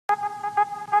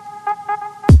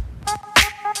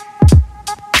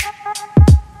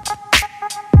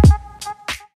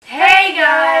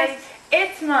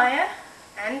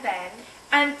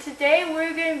today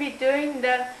we're going to be doing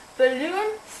the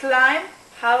balloon slime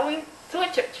Halloween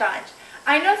switch up challenge.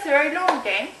 I know it's a very long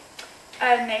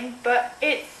name, but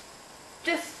it's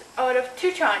just out of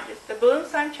two challenges. The balloon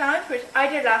slime challenge, which I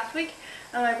did last week,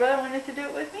 and my brother wanted to do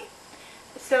it with me.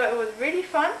 So it was really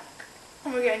fun,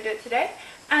 and we're going to do it today.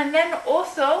 And then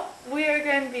also, we are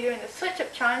going to be doing the switch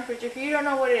up challenge, which if you don't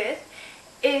know what it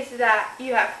is that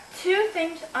you have two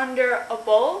things under a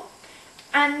bowl,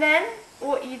 and then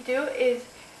what you do is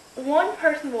one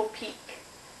person will peek,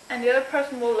 and the other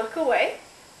person will look away.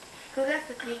 Who gets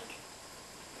to peek?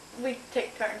 We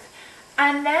take turns.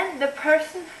 And then the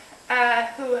person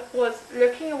who was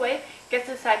looking away gets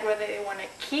to decide whether they want to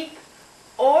keep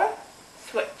or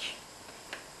switch.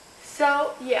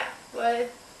 So yeah,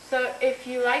 so if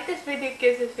you like this video,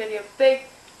 give this video a big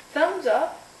thumbs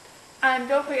up, and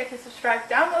don't forget to subscribe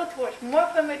down below to watch more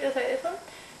fun videos like this one.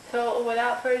 So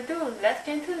without further ado, let's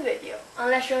get into the video.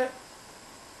 Unless you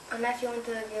want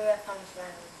to give it a thumbs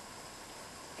down.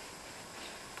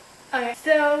 Okay,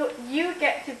 so you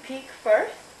get to peek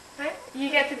first. Right? You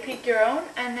get to peek your own,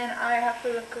 and then I have to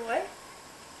look away.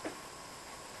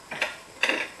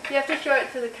 You have to show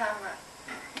it to the camera.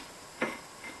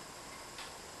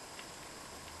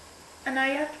 And now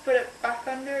you have to put it back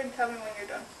under and tell me when you're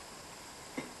done.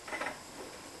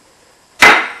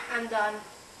 I'm done.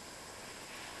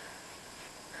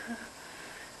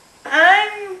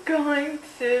 I'm going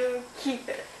to keep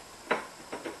it.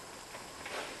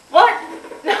 What?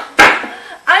 No.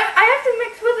 I have to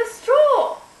mix with a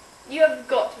straw. You have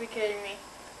got to be kidding me.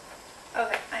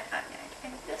 Okay, I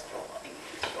need the straw. I need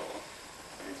the straw.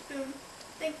 And a spoon.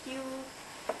 Thank you.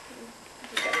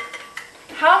 Okay.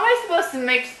 How am I supposed to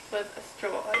mix with a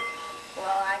straw?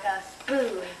 Well, I got a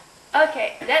spoon.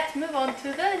 Okay, let's move on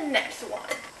to the next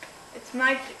one. It's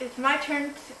my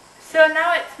turn. So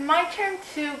now it's my turn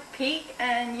to peek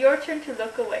and your turn to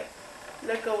look away.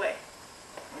 Look away.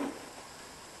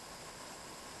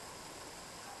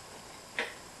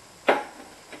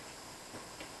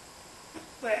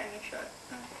 Wait, I need to show it.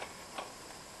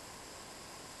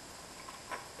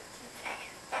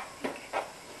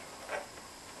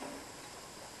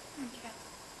 Okay.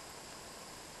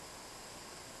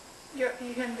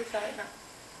 You can decide now.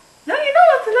 No, you know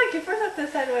what to look. You first have to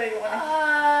decide what you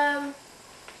want.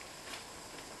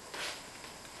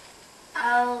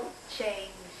 I'll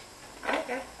change.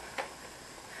 Okay.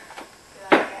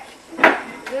 Okay.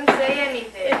 Didn't say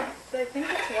anything. I think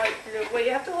it's white glue. Wait,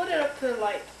 you have to hold it up to the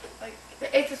light. Like,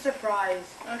 it's a surprise.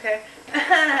 okay.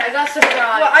 I got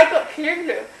surprise. Well, I got clear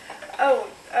glue. I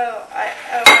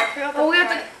forgot. Oh, we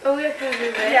have to do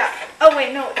this. Yeah. Oh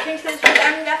wait, no. Change this.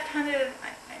 I'm left-handed. And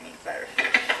I need better.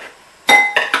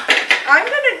 I'm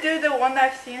gonna do the one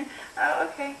that I've seen. Oh,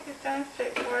 okay. Just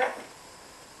demonstrate for it.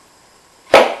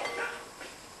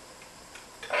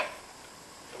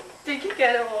 Did you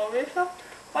get it all over yourself?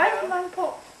 Why does mine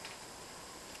pop?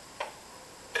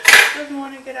 Doesn't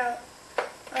want to get out.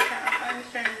 Okay, I'm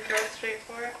just trying to draw straight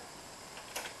for it.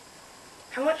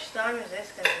 How much slime is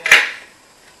this gonna be?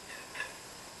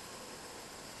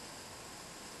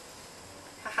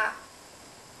 Haha.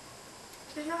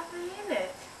 There's nothing in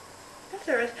it. Yes,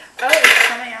 there is. Oh, it's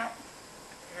coming out.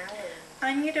 No.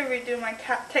 I need to redo my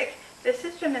tactic. This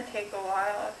is gonna take a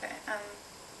while. Okay.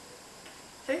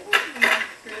 There's enough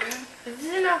glue. Is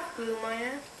this enough glue,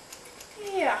 Maya?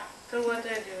 Yeah. So what do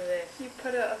I do with this? You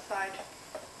put it aside.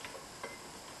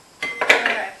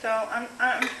 Okay, so I'm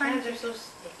trying Hands to. are so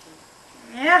sticky.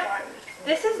 Yeah.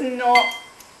 This is not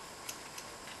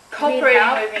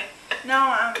cooperating with me. No,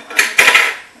 I'm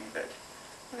good.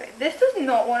 Okay, this does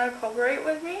not want to cooperate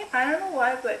with me. I don't know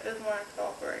why, but it doesn't want to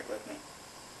cooperate with me.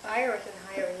 Fire it and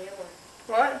hire a new one.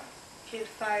 What? Shoot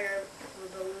fire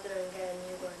with the leader and get a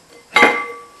new one.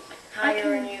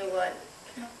 Hire a new one.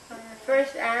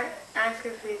 First, ask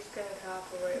if he's going to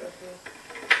cooperate with me.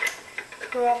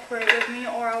 Cooperate with me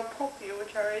or I'll pop you,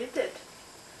 which I already did.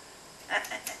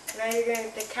 Now you're going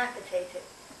to decapitate it.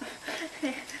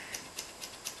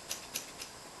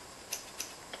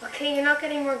 Okay, you're not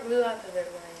getting more glue out of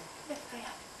it, Maya. Yes, I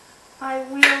am. I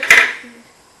will succeed.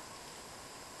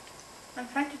 I'm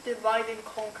trying to divide and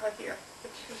conquer here,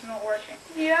 which is not working.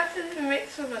 You have to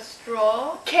mix with a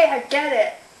straw. Okay, I get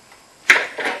it.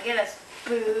 I get a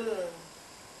spoon.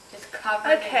 Just cover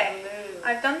it in glue.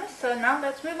 I've done this, so now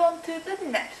let's move on to the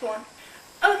next one.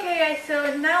 Okay guys,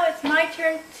 so now it's my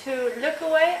turn to look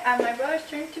away and my brother's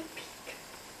turn to peek.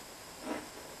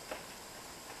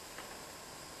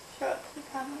 Show it to the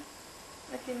camera,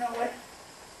 if you know what.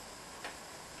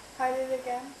 Hide it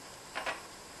again.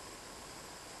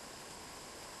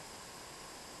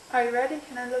 Are you ready?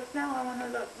 Can I look now? I want to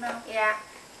look now. Yeah.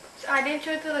 I didn't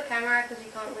show it to the camera because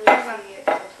you can't really see it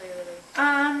so clearly.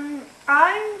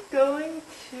 I'm going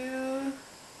to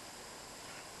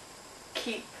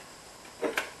keep.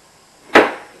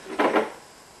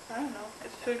 I don't know.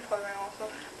 It's food coloring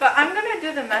also. But I'm going to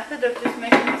do the method of just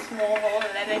making a small hole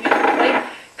and letting it play.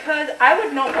 Because I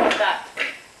would not want that.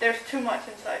 There's too much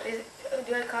inside.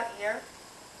 Do I cut here?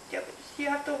 Yeah, but you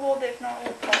have to hold it, if not it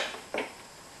will pop.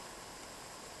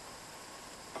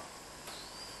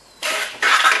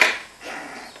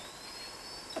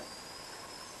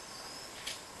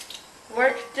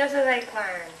 Works just as I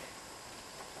planned.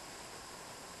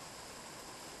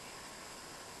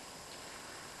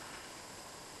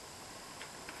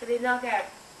 So they knock out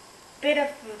a bit of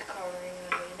food coloring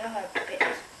on me, not a bit.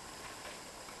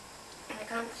 And I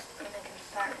can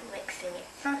start mixing it.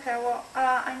 Okay, well,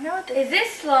 I know this. Is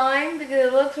this slime? Because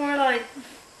it looks more like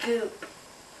goop.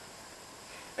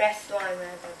 Best slime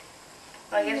method.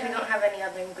 Well, I guess we don't have any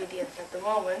other ingredients at the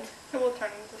moment. It will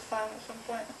turn into slime at some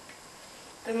point.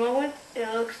 At the moment,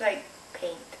 it looks like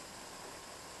paint.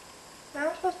 I'm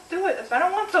not supposed to do it. I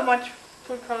don't want so much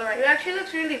food coloring. It actually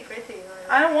looks really pretty.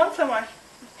 I don't want so much.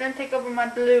 It's going to take over my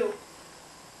blue.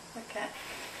 Okay.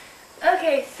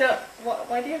 Okay, so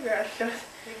why do you have your eyes shut?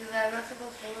 Because I'm not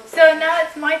supposed to look. So now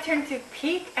it's my turn to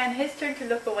peek and his turn to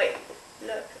look away.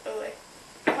 Look away.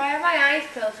 Why have my eyes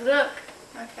closed? Look.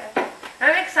 Okay.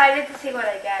 I'm excited to see what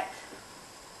I get.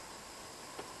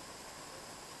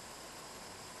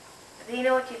 Do you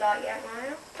know what you got yet,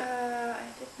 Maia? I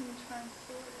didn't try and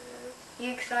see what it is.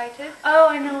 You excited? Oh,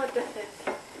 I know what this is.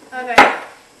 Okay.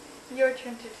 Your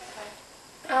turn to decide.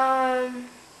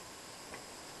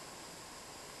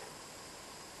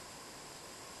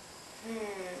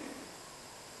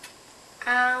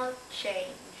 I'll change.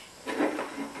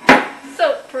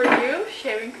 So, for you,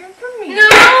 shaving cream for me. No!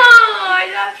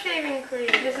 I love shaving cream.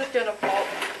 This is gonna pop.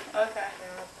 Okay.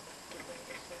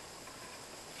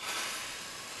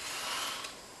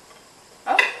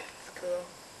 Oh, it's cool.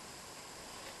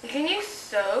 You can use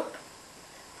soap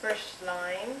for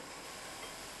slime.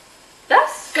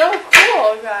 That's so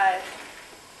cool, guys.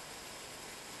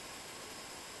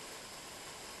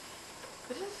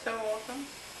 This is so awesome.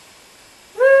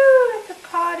 Woo! It's a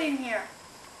pot in here.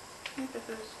 I think this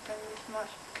is gonna be too much.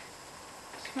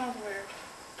 It smells weird.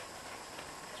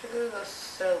 It's because of the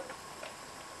soap.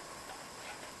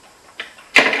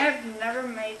 I've never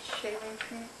made shaving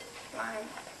cream slime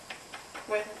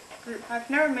with. I've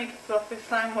never made fluffy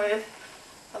slime with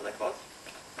what's it called?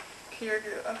 Clear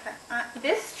glue. Okay.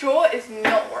 This straw is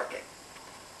not working.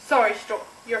 Sorry, straw.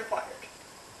 You're fired.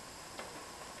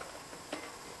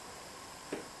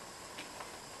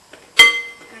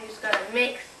 I just gotta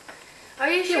mix. Are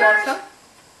you sure? You want some?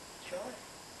 Sure.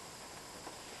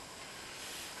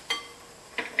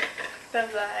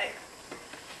 That's like.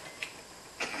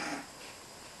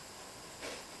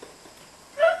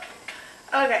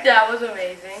 Okay. That was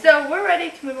amazing. So we're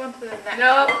ready to move on to the next.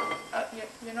 Nope. Oh,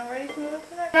 you're not ready to move on to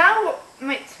the next? Now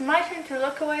it's my turn to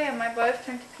look away and my brother's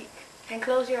turn to peek. And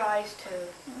close your eyes too.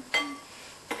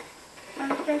 I'm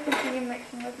just going to continue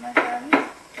mixing with my hands.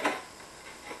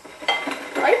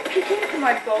 Are you peeking into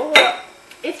my bowl?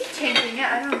 Is he changing it?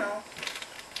 I don't know.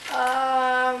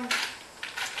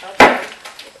 Okay.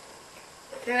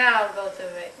 So now I'll go to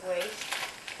the waste.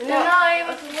 And then What? not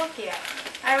able to look yet.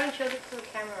 I haven't showed it to the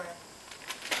camera.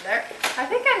 There. I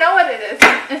think I know what it is.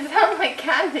 It sounds like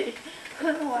candy. I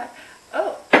don't know why.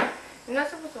 Oh. You're not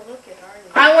supposed to look yet, are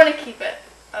you? I want to keep it.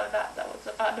 Oh, that was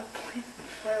out of place.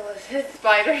 Where was it?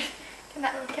 Spiders. Can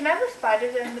I have the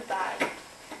spiders in the bag?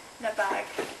 In the bag.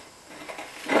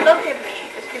 Look at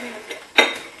me. Just give me the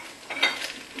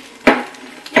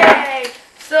Yay!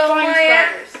 So Flying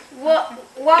Maia, spiders.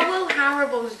 what will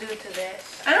Haribo's do to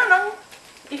this? I don't know.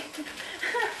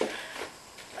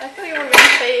 I thought you were going to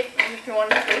say if you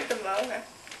wanted to eat them, but okay.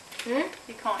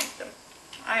 You can't eat them.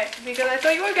 Because I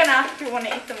thought you were going to ask if you want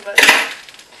to eat them, but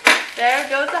there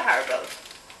goes the Haribo's.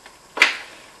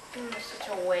 It's such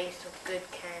a waste of good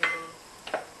candy.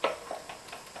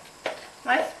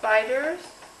 My spiders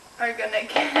are going to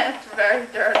get very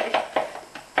dirty.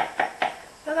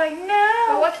 They're like, no.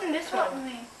 But what's in this help one?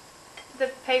 me. The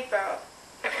paper.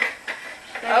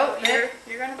 Oh,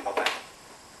 you're going to pop out.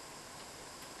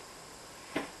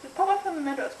 Just pop out from the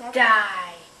middle. It's more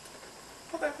Die.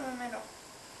 Pop out from the middle.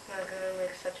 I'm not gonna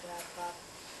make such a loud pop.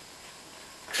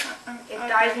 It Okay.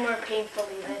 dies more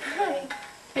painfully this way.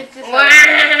 It's just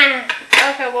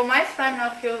okay, well my slime now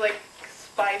feels like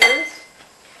spiders.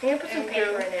 Can you put some And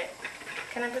paper goo. in it?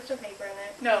 Can I put some paper in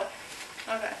it? No.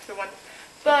 Okay, good one.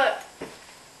 But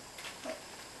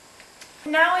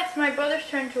now it's my brother's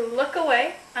turn to look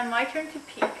away and my turn to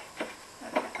peek.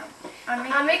 Okay,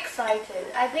 I'm excited.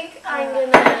 I think I'm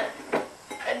gonna.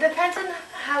 It depends on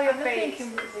how your I don't face. think you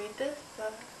can read this,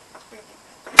 but it's reading.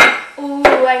 Ooh,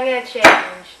 I'm gonna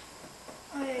change.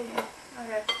 Oh yeah.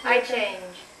 Okay. I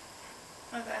change.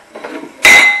 Okay.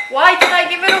 Why did I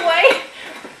give it away?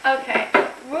 Okay.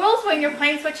 Rules when you're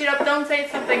playing Switch It Up, don't say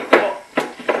something cool.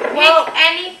 Well, pick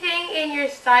anything in your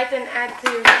sight and add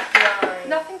to your slime.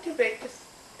 Nothing too big, just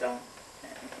don't say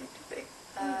anything too big.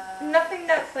 Nothing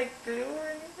that's like blue or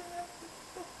anything else.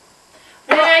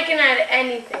 Then I can add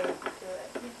anything to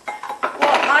it.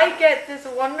 Well, I get this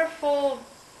wonderful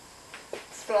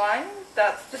slime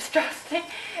that's disgusting.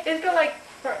 It's got like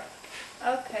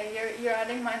okay, you're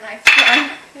adding my nice slime.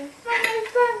 My nice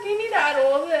slime. You need to add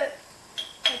all of it.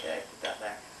 I did put that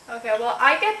there. Okay, well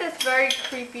I get this very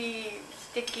creepy,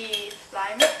 sticky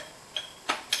slime.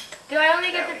 Do I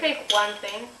only get to pick one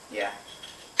thing? Yeah.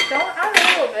 Don't add a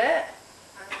little bit.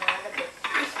 I don't know, add a bit.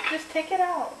 Just take it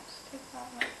out. Just take it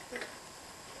out like this.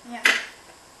 Yeah.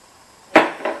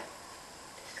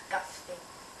 Disgusting.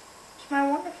 It's my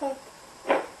wonderful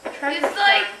treasure. It's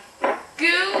like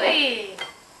gooey.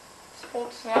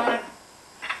 Old slime.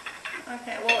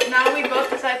 Okay, well now we both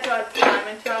decided to add slime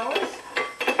into ours.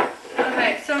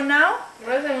 Okay, so now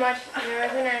There wasn't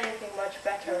anything much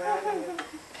better around here.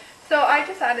 so I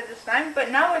just added the slime,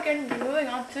 but now we're going to be moving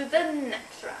on to the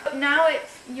next round. Now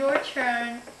it's your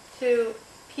turn to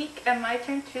peek and my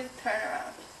turn to turn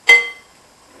around.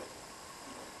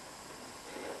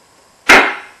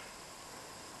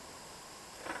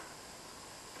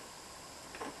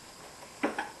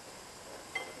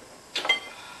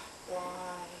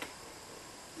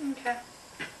 Okay.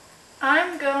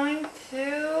 I'm going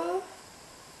to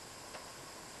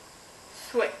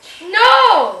switch.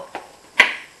 No!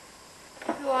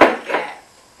 What do I get?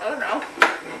 I don't know.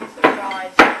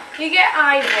 Surprise. You get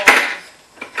eyeballs.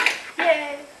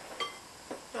 Yay.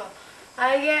 Oh,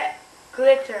 I get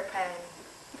glitter pen.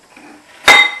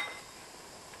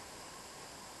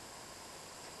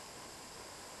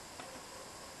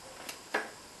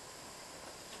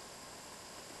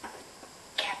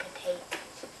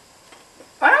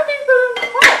 Why don't these balloons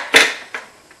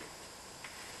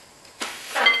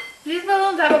pop? These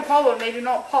balloons have a problem, they do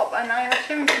not pop, and I have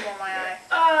swimming pool on my eye.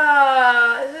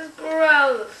 Ah, this is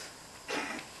gross.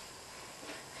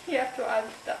 You have to add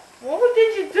stuff. What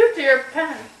did you do to your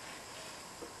pen?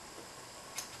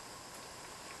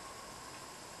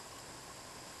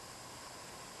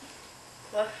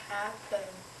 What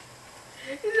happened?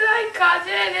 I caught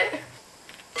it.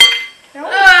 There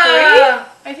only 3?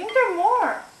 I think there are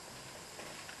more.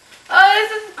 Oh,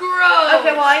 this is gross.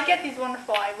 Okay, well I get these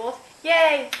wonderful eyeballs.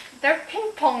 Yay! They're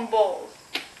ping pong balls.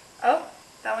 Oh,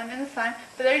 that went in the slime.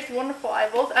 But there's wonderful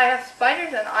eyeballs. I have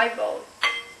spiders and eyeballs.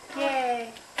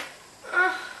 Yay!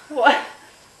 What?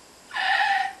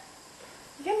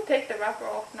 You can take the wrapper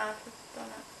off now if it's done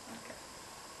it. Okay.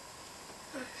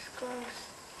 That's gross.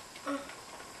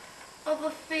 Oh, the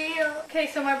feel. Okay,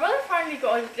 so my brother finally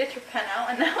got his glitter pen out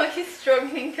and now he's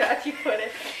struggling to actually put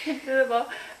it into the bowl.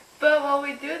 But while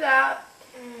we do that,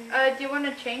 do you want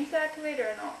to change the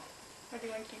activator or not? Or do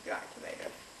you want to keep your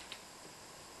activator?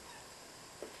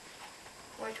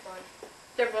 Which one?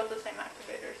 They're both the same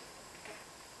activators.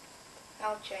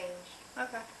 I'll change.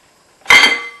 Okay.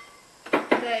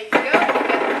 There you go. You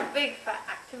get a big fat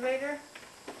activator.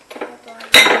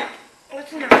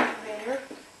 What's an activator?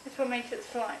 That's what makes it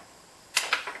slime.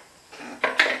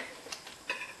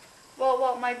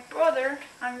 Well, my brother,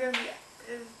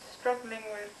 is struggling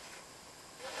with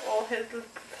all his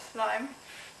slime.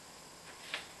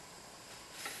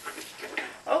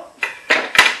 Oh.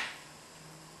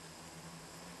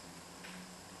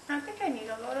 I think I need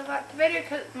a lot of activator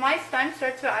because my slime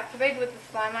starts to activate with the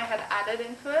slime I had added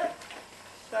into it.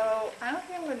 So I don't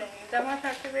think I'm going to need that much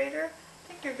activator. I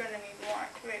think you're going to need more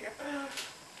activator.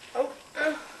 Oh.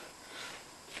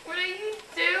 What are you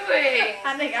doing?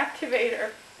 Adding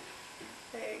activator.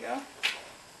 There you go.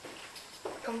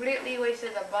 Completely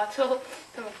wasted a bottle of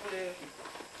glue.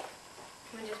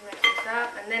 Let me just mix this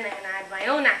up and then I can add my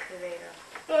own activator.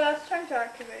 Well, let's try to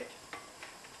activate.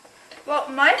 Well,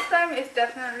 my slime is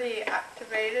definitely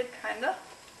activated, kinda.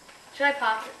 Should I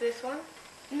pop this one?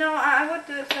 No, I would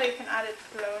do it so you can add it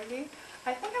slowly.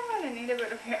 I think I'm going to need a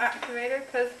bit of your activator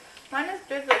because mine is a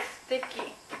bit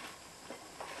sticky.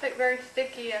 It's like very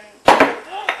sticky and... I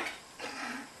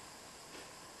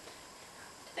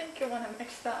think you want to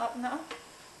mix that up now.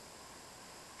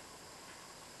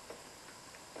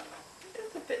 I think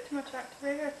that's a bit too much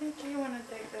activator. I think you want to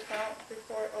take this out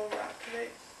before it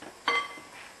over-activates.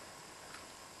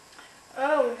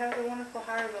 Oh, we have the wonderful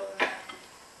Haribo in there.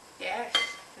 Yes.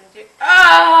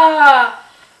 Ah!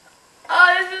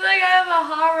 Oh, this is like I have a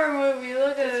horror movie.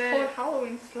 Look at It's it. called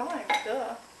Halloween slime.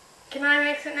 Duh. Can I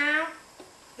mix it now?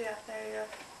 Yeah, there you go.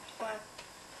 Fine.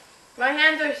 My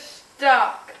hands are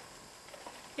stuck.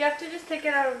 You have to just take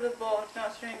it out of the bowl, if not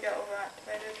it's going to get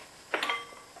overactivated.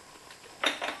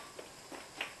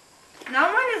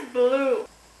 Now mine is blue.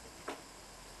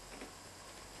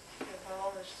 There's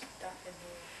all this stuff in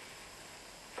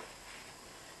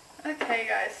here. Okay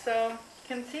guys, so you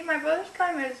can see my brother's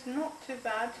slime is not too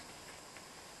bad.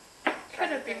 Could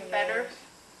have been better.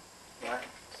 What?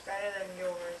 It's better than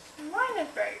yours. Mine is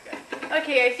very good.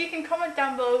 Okay guys, you can comment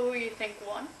down below who you think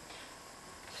won.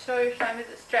 So your slime, is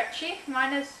it stretchy?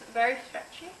 Mine is very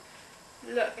stretchy.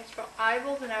 Look, it's got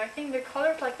eyeballs and everything. The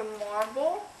color is like a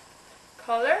marble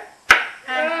color.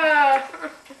 And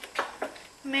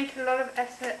makes a lot of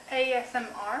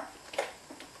ASMR.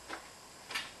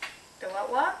 The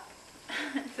what?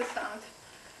 It's a sound.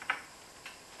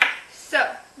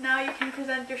 So, now you can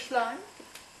present your slime.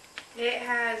 It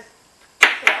has...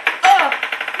 Oh!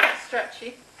 That's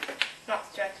stretchy. Not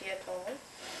stretchy at all.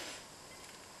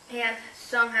 It has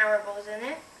some haribo's in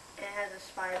it. It has a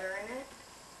spider in it.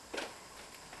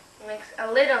 It makes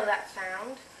a little of that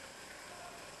sound.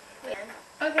 Yeah.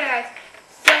 Okay guys,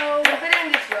 so... Put it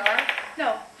in this jar.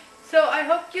 No. So I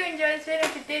hope you enjoyed this video.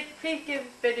 If you did, please give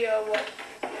this video a what?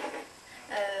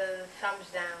 Thumbs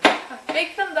down. A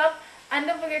big thumbs up. And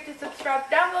don't forget to subscribe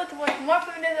down below to watch more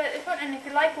videos like this one. And if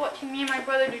you like watching me and my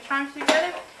brother do charms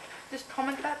together, just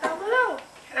comment that down below.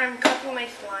 And I'm cooking my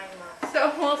slime up.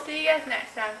 So we'll see you guys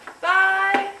next time.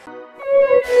 Bye!